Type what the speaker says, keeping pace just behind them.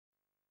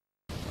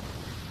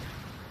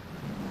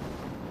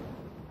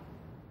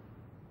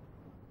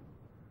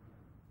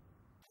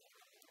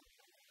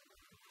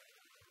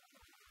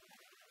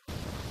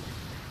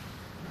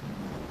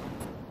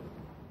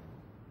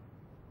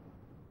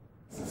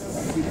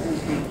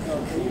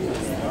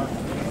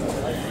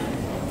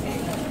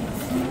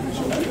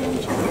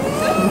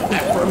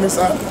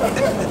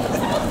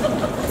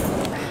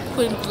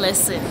Queen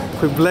Blessing.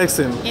 Queen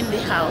Blessing. In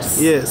the house.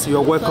 Yes, you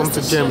are welcome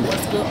to Germany.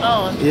 What's going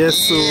on? Yes,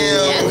 so.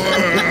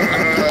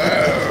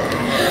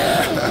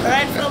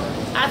 Right from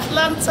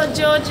Atlanta,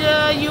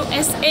 Georgia,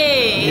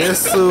 USA. Yes,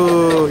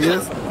 so.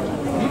 Yes.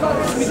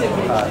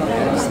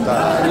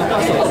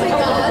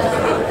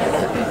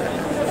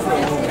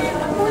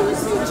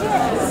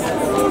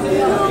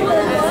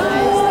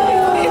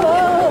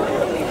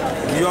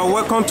 You are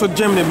welcome to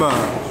Germany,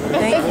 man.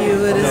 Thank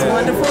you. It is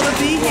wonderful to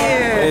be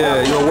here.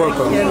 Yeah, you're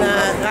welcome. And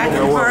I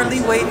can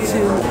hardly wait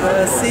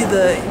to see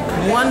the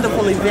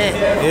wonderful event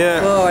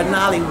for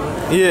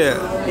Nollywood.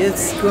 Yeah.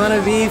 It's going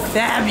to be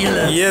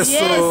fabulous. Yes,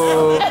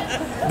 so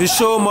the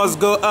show must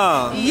go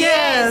on.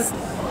 Yes.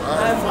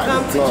 I've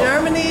come to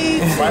Germany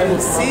to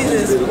see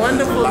this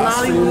wonderful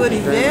Nollywood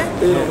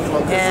event,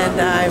 and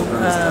I'm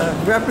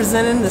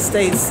representing the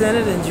state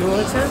senate in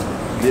Georgia.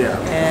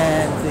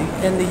 And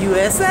in the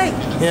USA.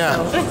 Yeah.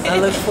 So I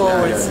look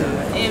forward to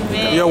it.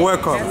 Amen. You're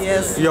welcome.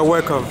 Yes. You're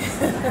welcome.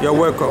 You're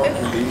welcome.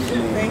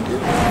 Thank you.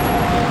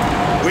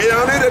 We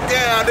don't need a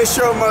girl, the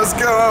show must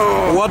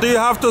go. What do you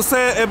have to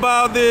say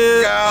about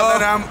the...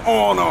 God, that I'm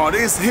honored.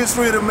 It's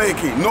history to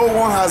make it. No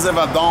one has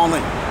ever done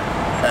it.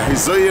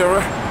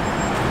 Ehizoya,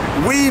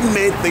 we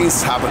made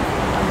things happen.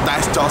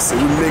 That's just it.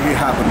 We make it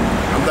happen.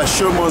 And the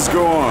show must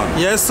go on.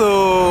 Yes,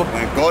 so...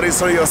 When God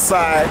is on your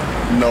side,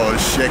 no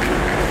shaking.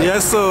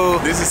 Yes, so...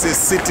 This is a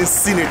sitting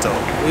senator,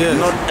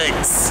 not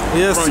ex,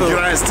 from so.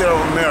 United States of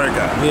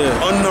America,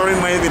 honoring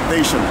my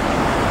invitation.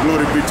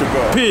 Glory be to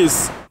God.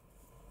 Peace.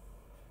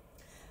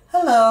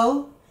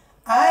 Hello,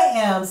 I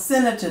am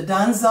Senator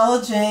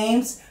Donzella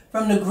James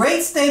from the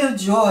great state of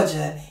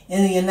Georgia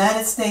in the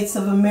United States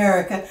of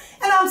America,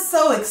 and I'm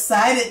so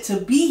excited to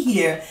be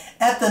here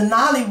at the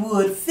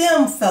Nollywood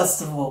Film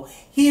Festival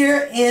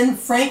here in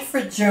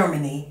Frankfurt,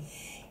 Germany.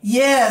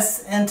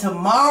 Yes, and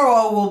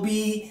tomorrow will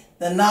be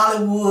the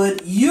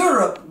Nollywood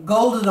Europe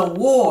Golden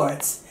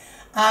Awards.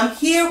 I'm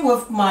here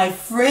with my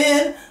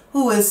friend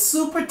who is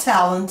super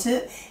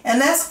talented, and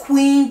that's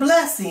Queen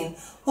Blessing,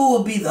 who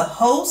will be the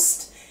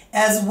host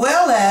as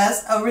well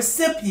as a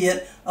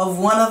recipient of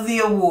one of the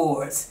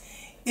awards.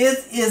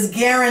 It is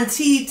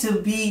guaranteed to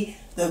be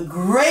the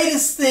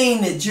greatest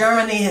thing that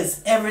Germany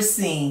has ever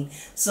seen.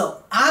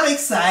 So I'm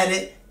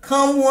excited,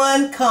 come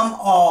one, come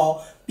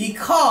all,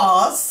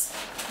 because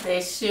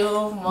the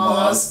show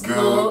must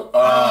go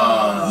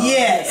on.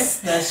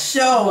 Yes, the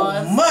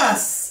show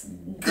must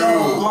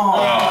go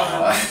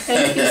on.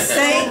 Thank you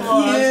so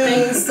much.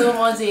 Thank you so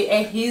much, the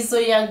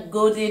Ehizoya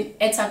Golden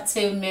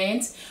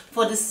Entertainment,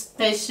 for this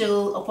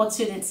special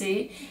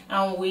opportunity,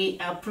 and we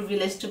are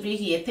privileged to be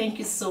here. Thank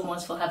you so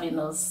much for having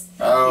us.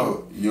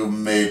 You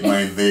made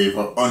my day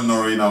for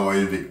honoring our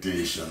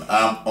invitation.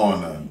 I'm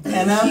honored.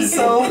 And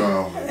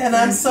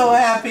I'm so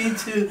happy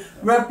to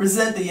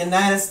represent the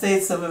United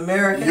States of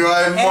America. You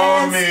are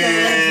mommy.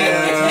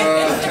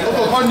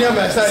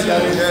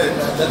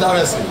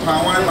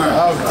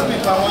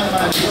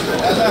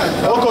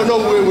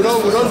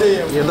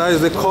 Yeah, that is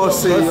the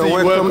Cossy. You're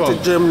welcome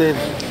to Germany.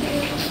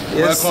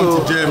 Yes,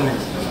 welcome to Germany.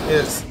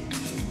 Yes.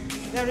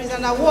 There is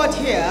an award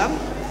here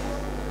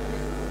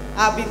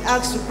I've been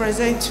asked to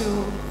present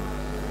to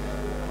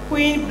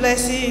Queen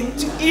Blessing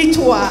to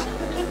Itua.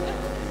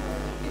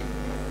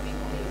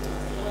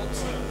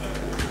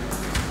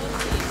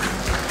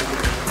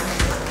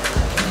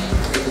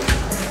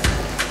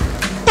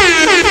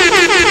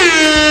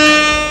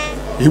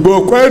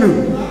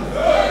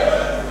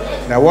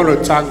 I want to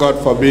thank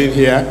God for being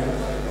here,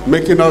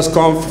 making us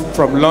come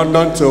from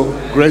London to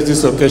grace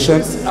this occasion.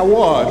 This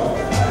award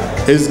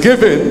is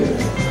given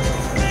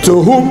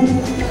to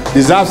whom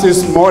deserves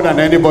it more than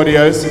anybody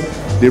else,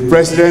 the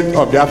President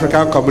of the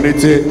African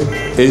Community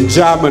in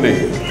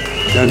Germany.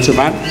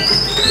 Gentlemen.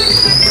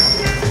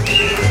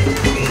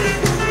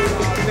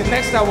 The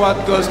next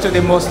award goes to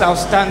the most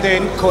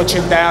outstanding coach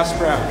in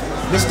diaspora,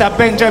 Mr.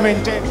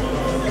 Benjamin James.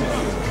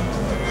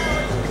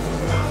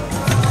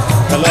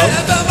 Hello.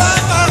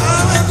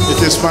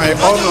 It is my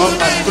honor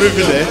and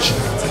privilege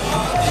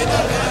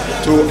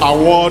to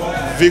award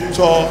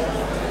Victor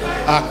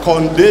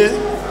Akonde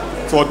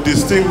for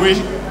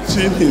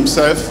distinguishing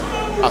himself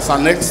as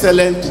an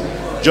excellent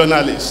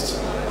journalist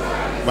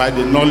by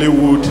the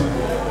Nollywood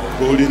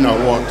Golden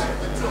Award.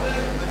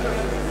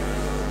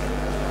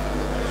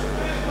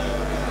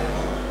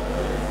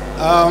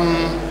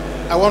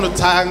 I want to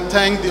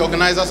thank the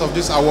organizers of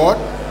this award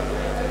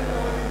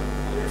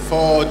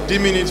for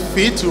deeming it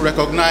fit to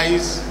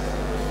recognize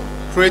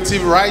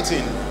creative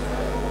writing.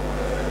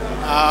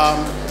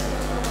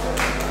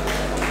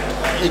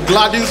 It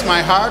gladdens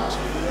my heart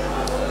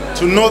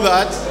to know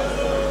that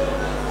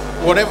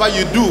whatever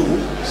you do,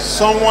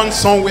 someone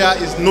somewhere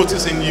is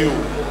noticing you.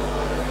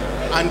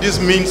 And this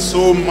means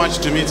so much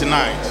to me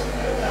tonight.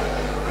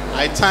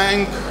 I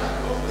thank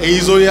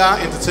Ehizoya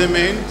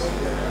Entertainment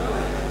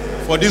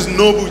for this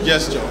noble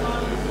gesture.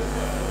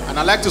 And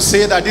I'd like to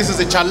say that this is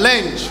a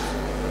challenge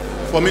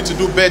for me to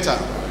do better.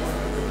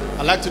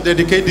 I'd like to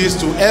dedicate this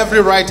to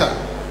every writer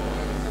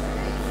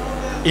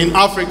in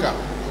Africa,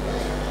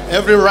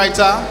 every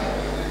writer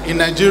in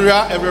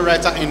Nigeria, every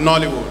writer in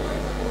Nollywood.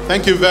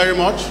 Thank you very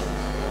much.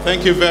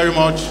 Thank you very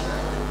much.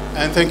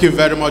 And thank you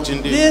very much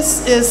indeed.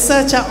 This is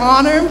such an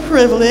honor and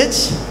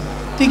privilege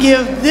to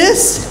give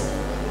this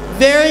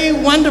very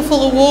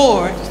wonderful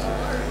award.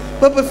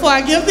 But before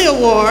I give the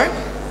award,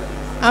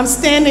 I'm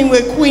standing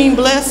with Queen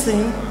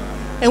Blessing.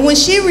 And when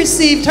she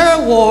received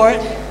her award,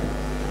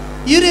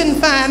 you didn't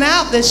find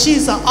out that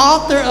she's an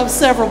author of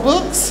several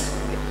books.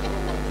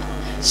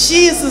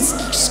 She is a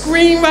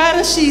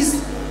screenwriter, she's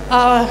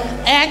an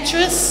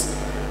actress,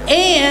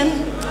 and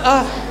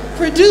a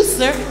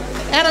producer,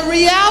 and a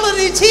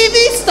reality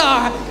TV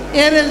star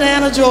in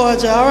Atlanta,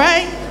 Georgia, all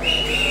right?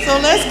 So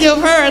let's give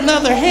her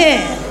another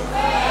hand.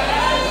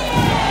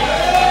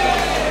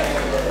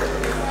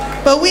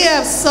 But we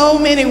have so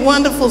many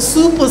wonderful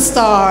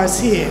superstars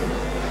here.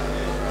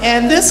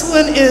 And this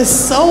one is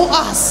so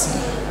awesome.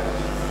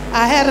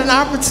 I had an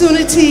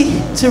opportunity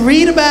to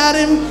read about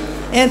him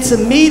and to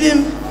meet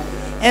him,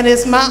 and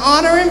it's my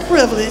honor and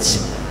privilege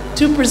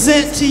to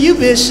present to you,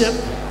 Bishop,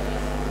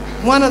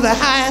 one of the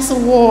highest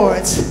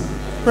awards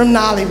from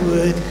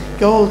Nollywood,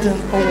 Golden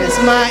Award. It's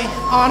my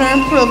honor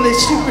and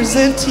privilege to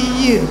present to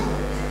you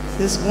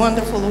this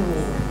wonderful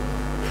award.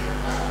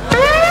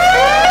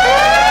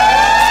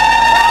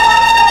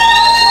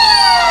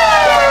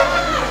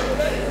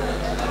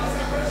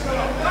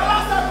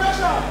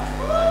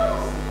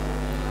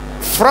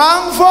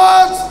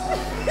 Frankfurt,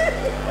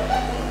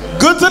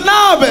 guten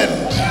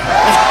Abend.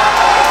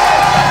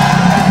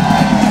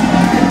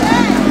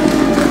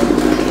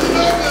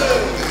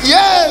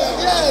 Yes.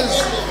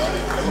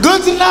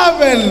 Guten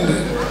Abend.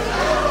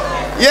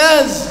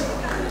 Yes.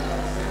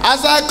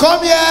 As I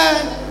come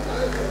here,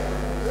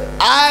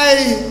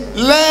 I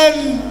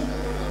learn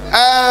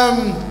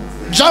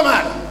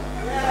German.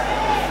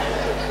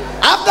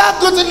 After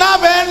guten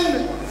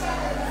Abend,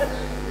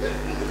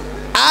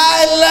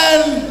 I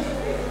learn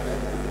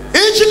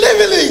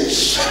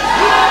village.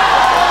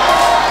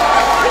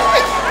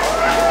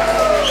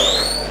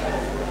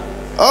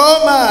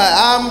 Oh my,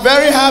 I'm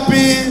very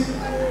happy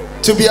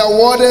to be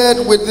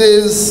awarded with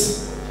this.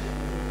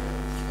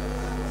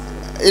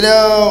 You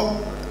know,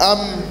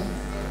 I'm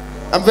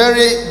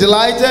very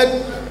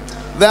delighted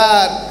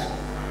that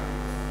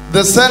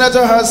the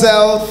senator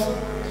herself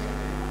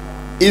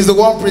is the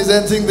one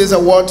presenting this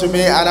award to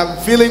me, and I'm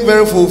feeling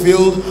very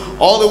fulfilled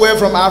all the way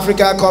from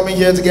Africa coming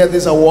here to get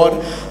this award.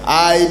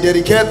 I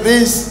dedicate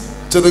this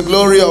to the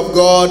glory of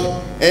God.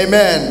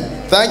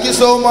 Amen. Thank you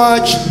so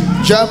much,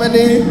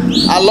 Germany.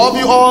 I love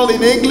you all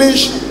in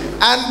English.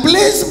 And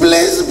please,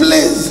 please,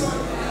 please.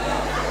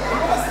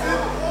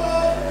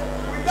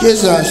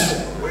 Jesus.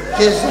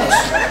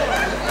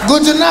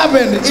 Guten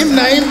Abend. If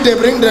Naim they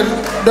bring the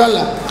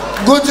dollar.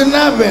 Guten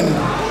Abend.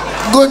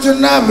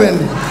 Guten Abend.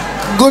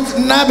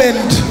 Guten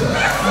Abend.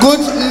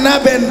 Guten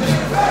Abend.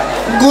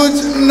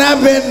 Guten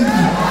Abend.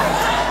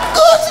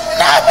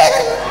 Guten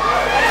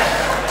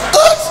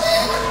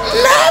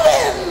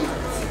Abend.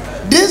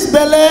 This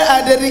belly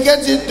I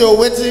dedicated to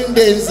waiting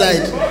the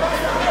inside.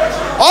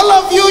 All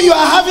of you, you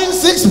are having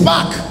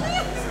 6-pack.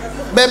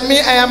 But me,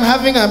 I am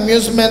having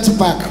amusement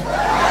pack.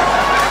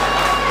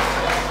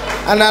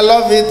 And I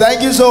love it.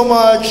 Thank you so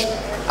much.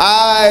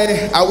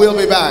 I will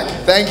be back.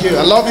 Thank you.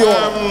 I love you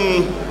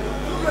all.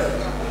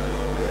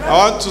 I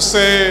want to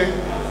say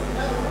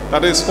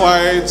that it's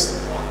quite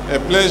a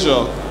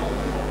pleasure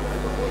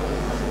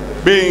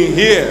being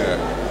here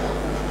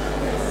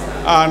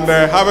and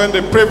having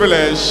the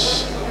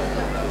privilege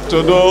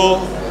to do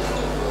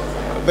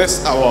this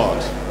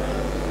award.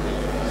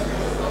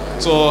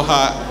 To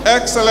Her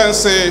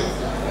Excellency,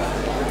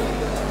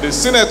 the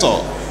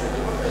Senator,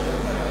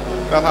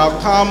 that have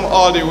come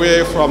all the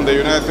way from the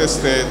United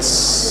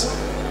States,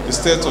 the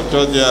state of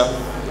Georgia,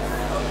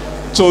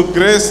 to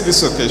grace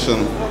this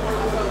occasion.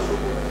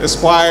 It's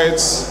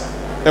quite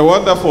a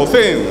wonderful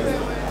thing.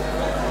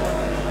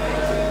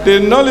 The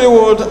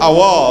Nollywood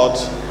Award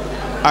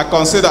I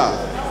consider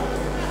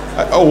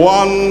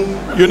one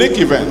unique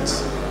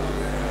event.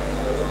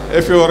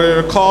 If you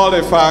recall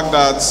the fact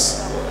that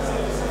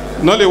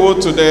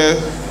Nollywood today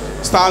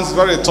stands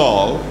very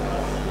tall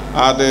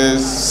at the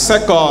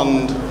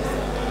second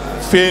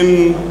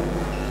film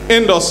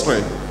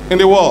industry in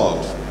the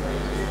world.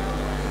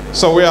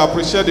 So we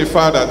appreciate the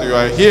fact that you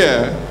are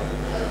here,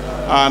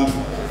 and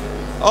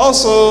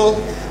also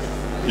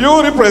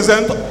you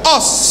represent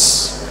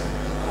us.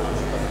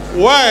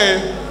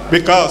 Why?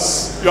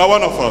 Because you are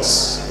one of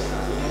us.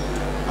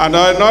 And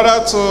in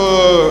order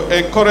to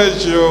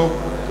encourage you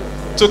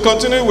to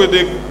continue with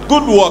the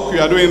good work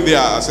you are doing there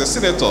as a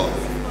senator,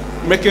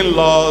 making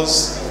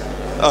laws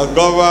that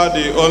govern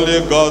the only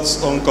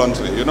God's own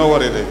country. You know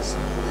what it is.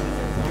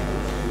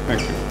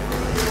 Thank you.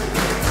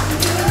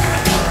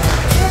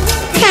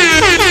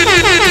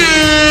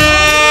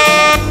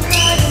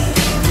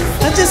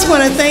 I just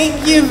want to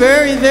thank you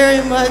very,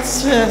 very much,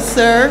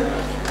 sir,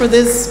 for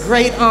this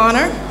great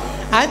honor.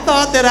 I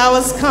thought that I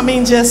was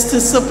coming just to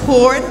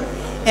support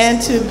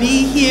and to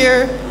be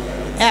here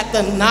at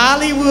the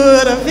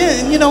Nollywood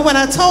event. You know, when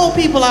I told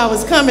people I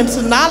was coming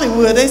to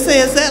Nollywood, they say,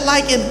 is that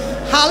like in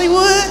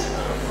Hollywood?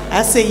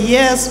 I said,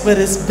 yes, but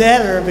it's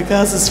better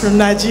because it's from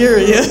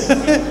Nigeria.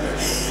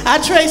 I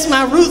traced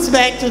my roots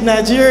back to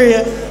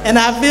Nigeria, and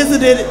I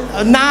visited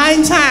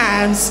 9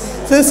 times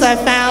since I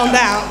found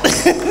out.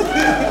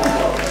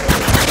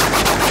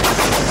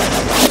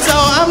 So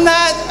I'm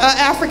not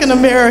African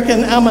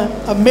American, I'm an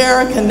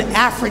American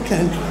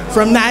African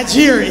from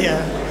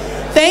Nigeria.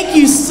 Thank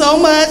you so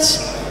much.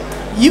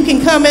 You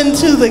can come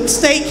into the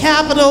state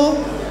capitol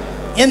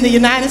in the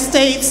United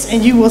States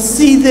and you will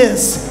see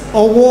this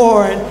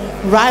award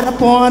right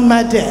up on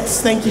my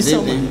desk. Thank you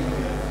so much.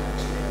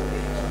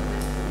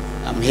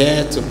 I'm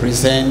here to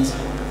present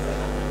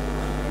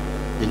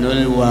the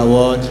Nollywood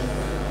Award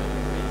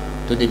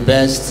to the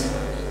best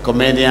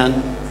comedian,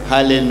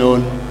 highly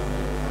known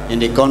in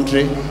the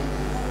country.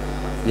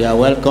 You are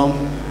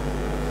welcome.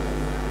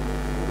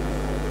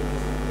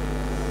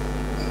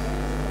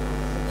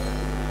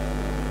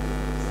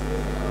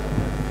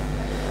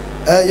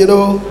 You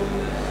know,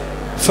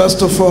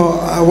 first of all,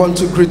 I want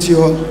to greet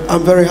you all.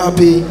 I'm very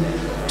happy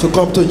to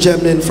come to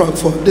Germany in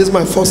Frankfurt. This is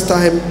my first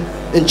time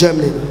in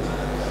Germany.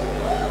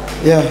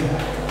 Yeah.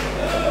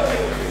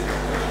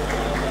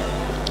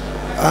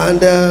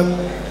 And,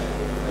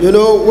 you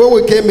know, when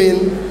we came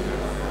in,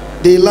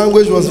 the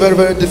language was very,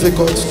 very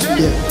difficult to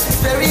hear.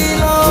 Very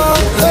long,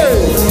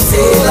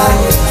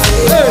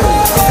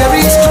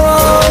 very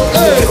strong,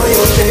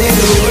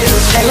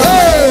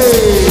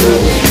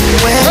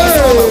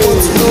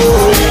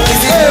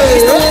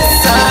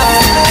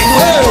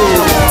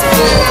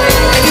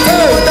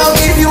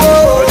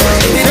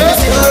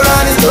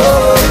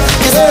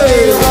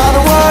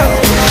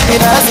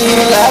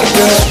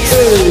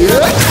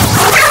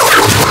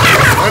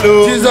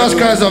 Hello. Jesus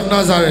Christ of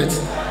Nazareth.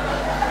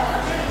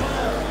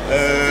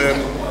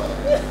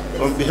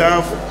 On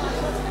behalf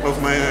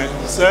of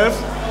myself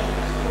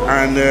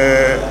and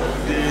the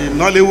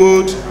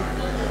Nollywood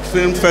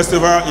Film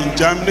Festival in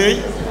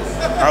Germany,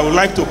 I would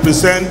like to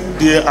present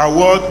the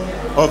award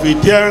of a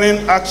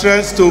daring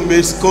actress to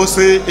Miss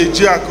Cossy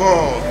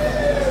Orjiakor.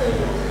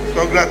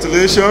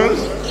 Congratulations.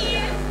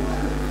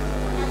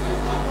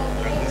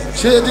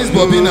 Share this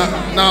Bobby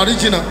now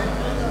original.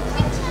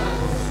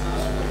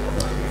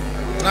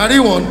 Now the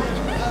one.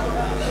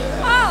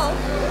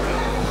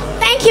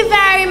 Thank you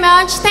very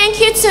much. Thank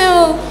you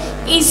to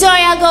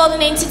Ehizoya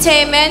Golden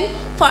Entertainment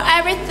for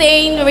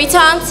everything, the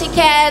return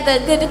ticket, the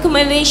good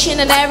accommodation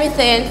and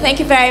everything. Thank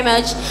you very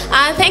much.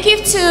 And thank you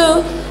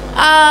to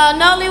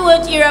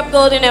Nollywood Europe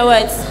Golden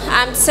Awards.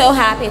 I'm so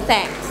happy.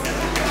 Thanks.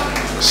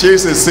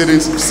 She's a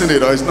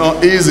senator. It's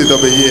not easy to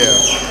be here.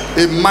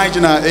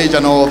 Imagine her age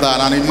and all that,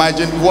 and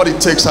imagine what it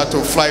takes her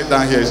to fly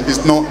down here.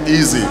 It's not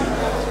easy.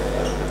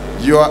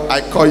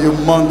 I call you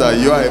Mother.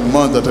 You are a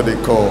mother to the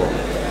core.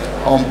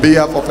 On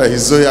behalf of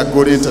Ehizoya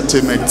Golden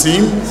Entertainment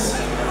team,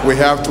 we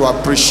have to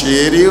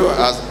appreciate you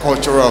as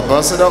cultural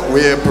ambassador.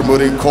 We are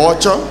promoting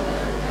culture.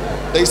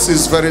 This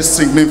is very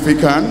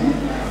significant,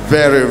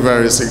 very,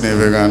 very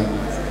significant.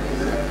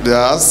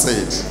 That's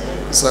it.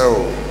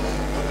 So,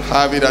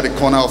 have it at the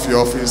corner of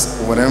your office.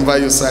 Whenever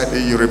you sight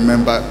it, you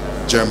remember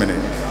Germany.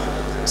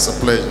 It's a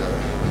pleasure.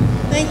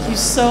 Thank you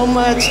so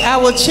much. I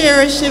will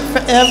cherish it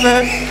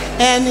forever.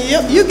 And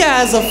you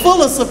guys are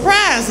full of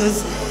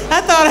surprises. I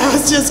thought I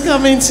was just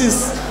coming to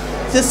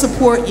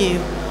support you,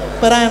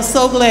 but I am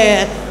so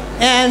glad.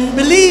 And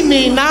believe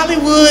me,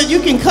 Nollywood,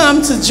 you can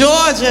come to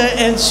Georgia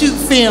and shoot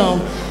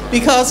film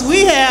because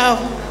we have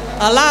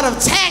a lot of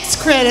tax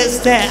credits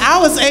that I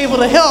was able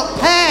to help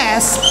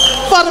pass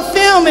for the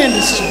film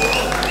industry.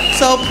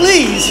 So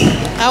please,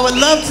 I would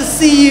love to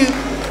see you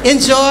in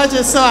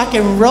Georgia so I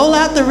can roll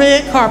out the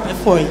red carpet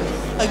for you.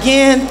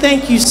 Again,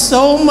 thank you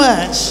so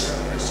much.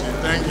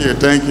 Thank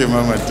you,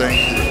 Mama, thank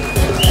you.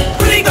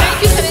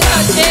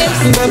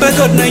 Mbaba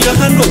God, now your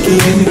hand working.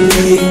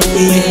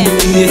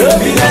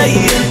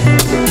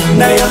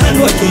 Now your hand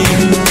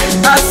working.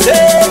 I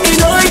say, you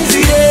know it's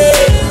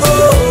yeah.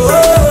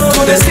 Oh,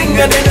 to the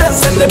singer, the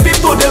dance, and the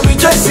people, they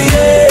rejoice,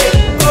 yeah.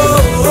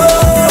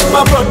 Oh,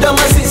 my brother,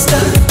 my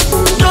sister,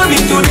 don't be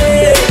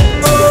today.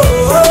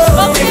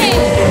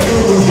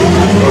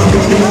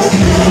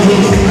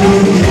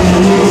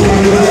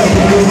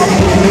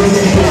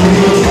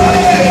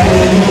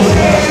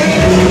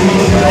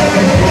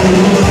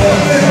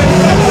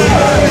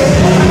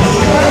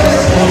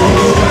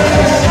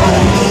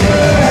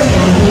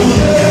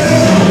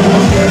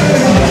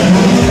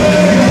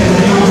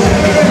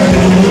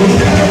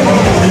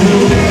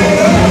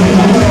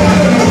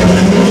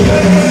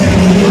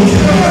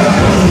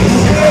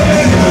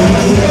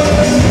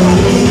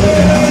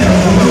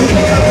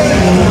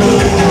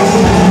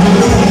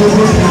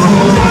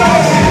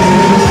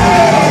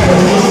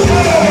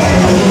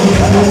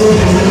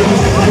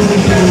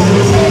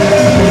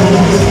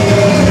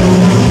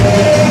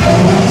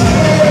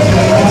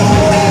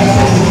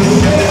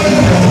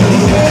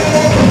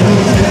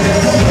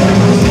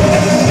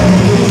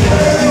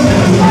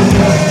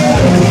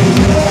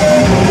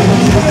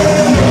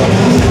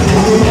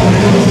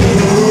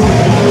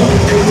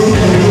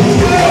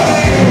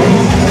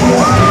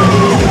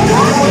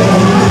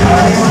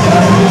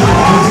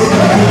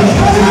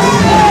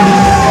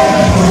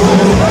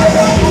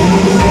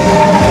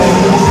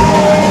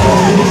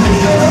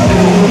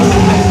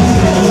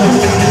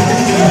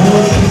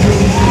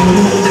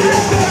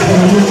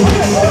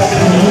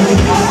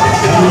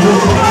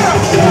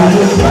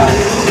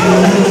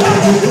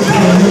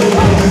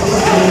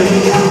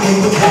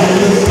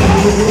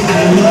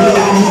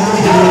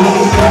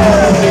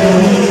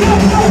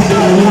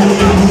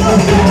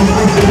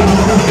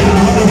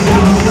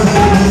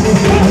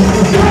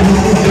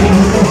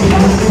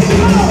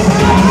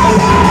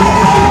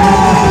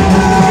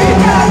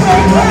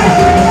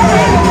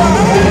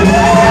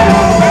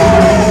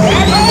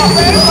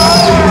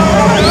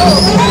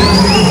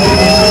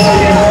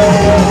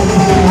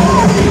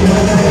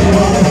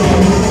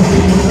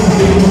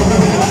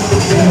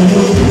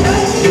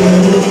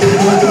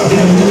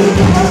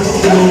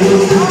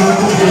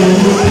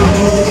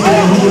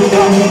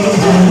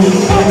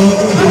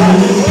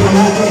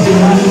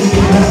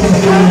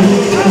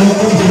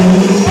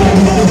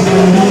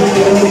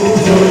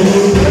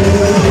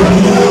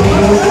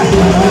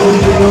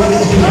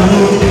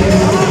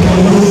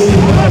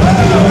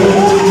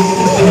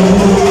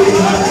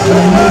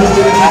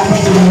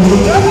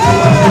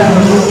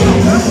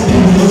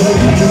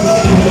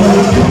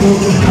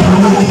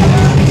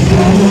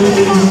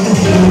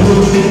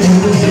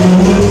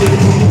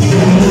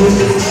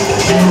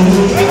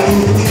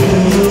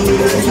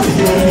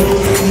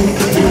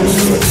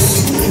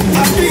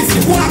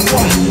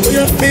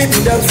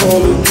 Baby, dance for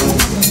me.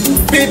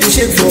 Baby,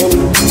 shake for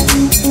me.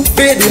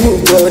 Baby,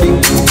 move body.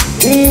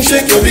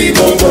 Shake your big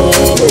bum bum.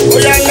 Oh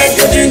yeah, like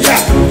your ginger.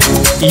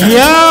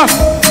 Yeah.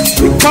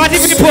 Party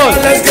people.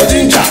 Like your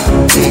ginger.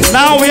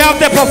 Now we have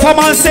the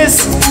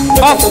performances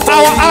of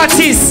our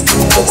artists.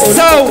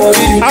 So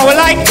I would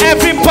like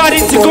everybody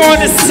to go on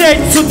the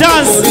stage to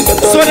dance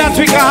so that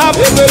we can have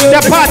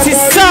the party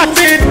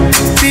started.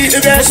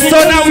 So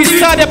now we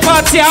start the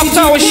party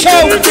after our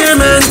show.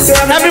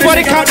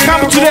 Everybody can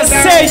come to the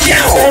stage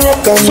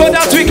so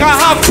that we can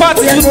have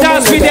party to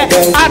dance with the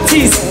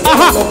artists.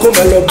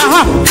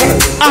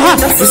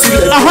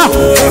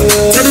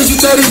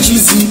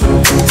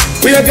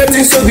 We are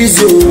getting so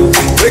busy.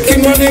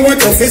 Making money with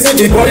the face of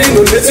the body,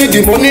 no letting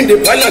the money, the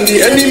pile and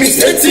the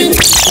enemies hating.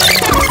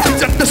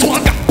 The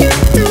swagger.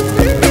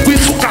 We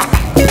swagger.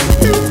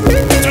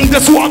 And the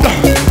swagger.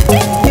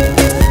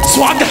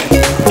 Swagger.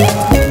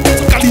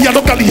 Kali ya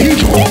kali hiyo.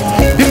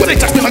 You put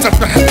it like that.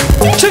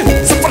 Che,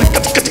 somebody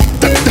cut.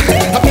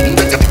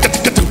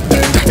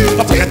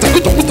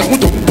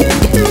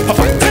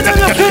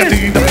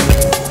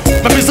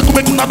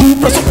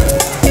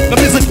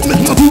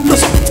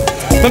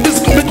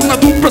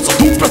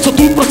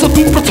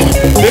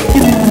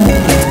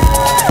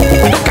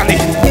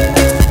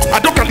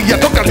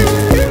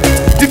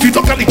 If you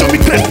don't call it, don't be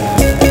clear.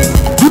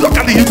 You don't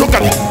call it, you don't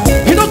call it.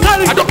 You don't call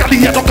it. I don't call it,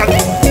 I don't call it.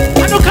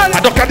 I don't call it. I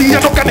don't call it, I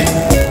don't call it.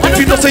 If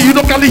you don't say you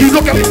don't call it, you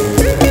don't call it.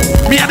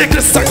 Me and the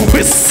great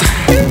sacrifice.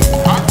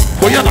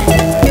 Oh yeah,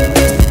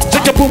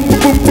 take a boom,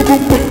 boom, boom,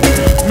 boom, boom.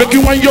 Make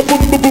you want your boom,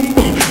 boom, boom,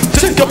 boom.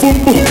 Take a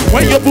boom, boom,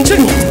 want your boom,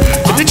 boom.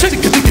 Don't check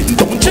it,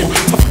 don't check.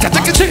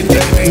 Take a check,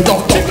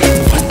 don't check.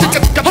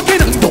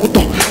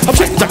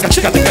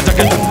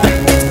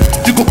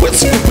 You go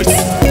west, you go west.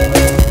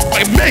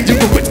 My man, you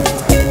go west.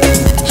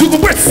 You go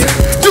west,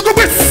 you go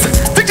west.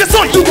 Think it's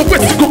all you go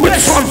west, you go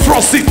west.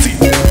 Frankfurt City.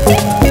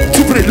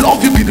 To pray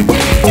love you, get it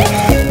back.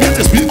 Yeah,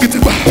 this music, get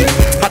it back.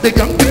 I think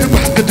I'm get it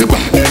back, get it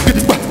back, get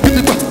it back, get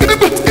it back, get it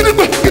back, get it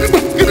back, get it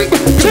back, get it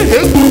back.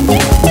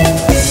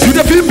 You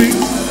don't feel me?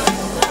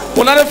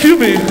 Well, I don't feel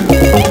me.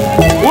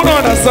 Who don't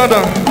understand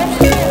that?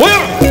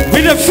 Well,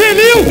 we don't feel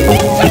you.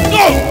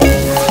 No.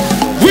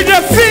 We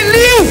don't feel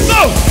you.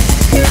 No.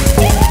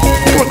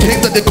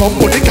 That they come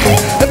on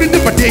every day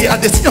by day I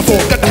just see a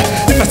folk.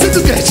 If I see this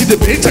guy, she the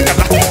bitch I got.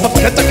 I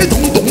forget to get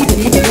don't. I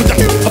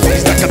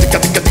forget to get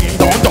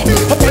don't.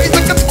 I forget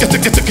to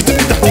get.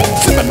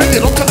 See my man,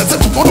 they don't call us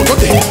tomorrow, not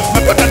day.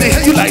 My brother, they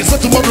hear you like so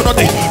tomorrow, not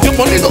day. Your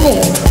money don't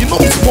know, you know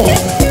it's more.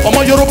 I'm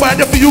on your road,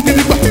 I feel you get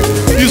it back.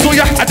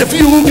 Ehizoya, I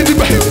feel you get it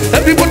back.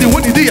 Everybody,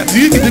 what did they at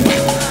you get it back?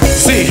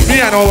 See,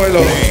 me and all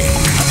love.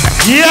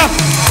 Yeah.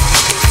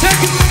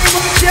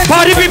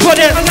 Party people,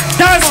 the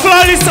dance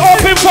floor is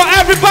open for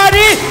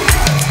everybody.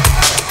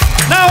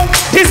 Now,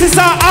 this is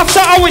our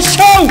after our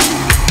show.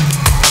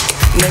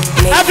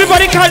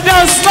 Everybody can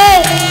dance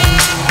now.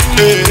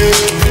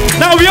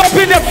 Now we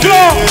open the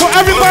floor for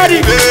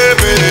everybody.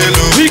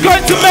 We're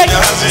going to make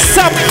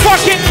some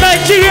fucking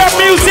Nigerian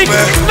music.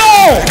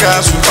 No!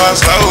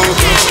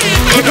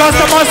 Because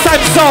the most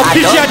time saw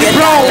DJ the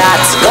Brown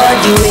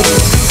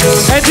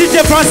and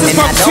DJ Francis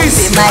from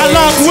Swiss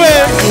along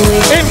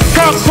with in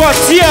Frankfurt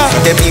here.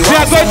 We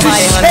are going to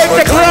shake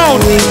the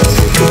ground.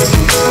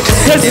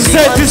 This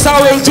is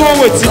how we'll do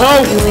it, you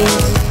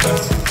know.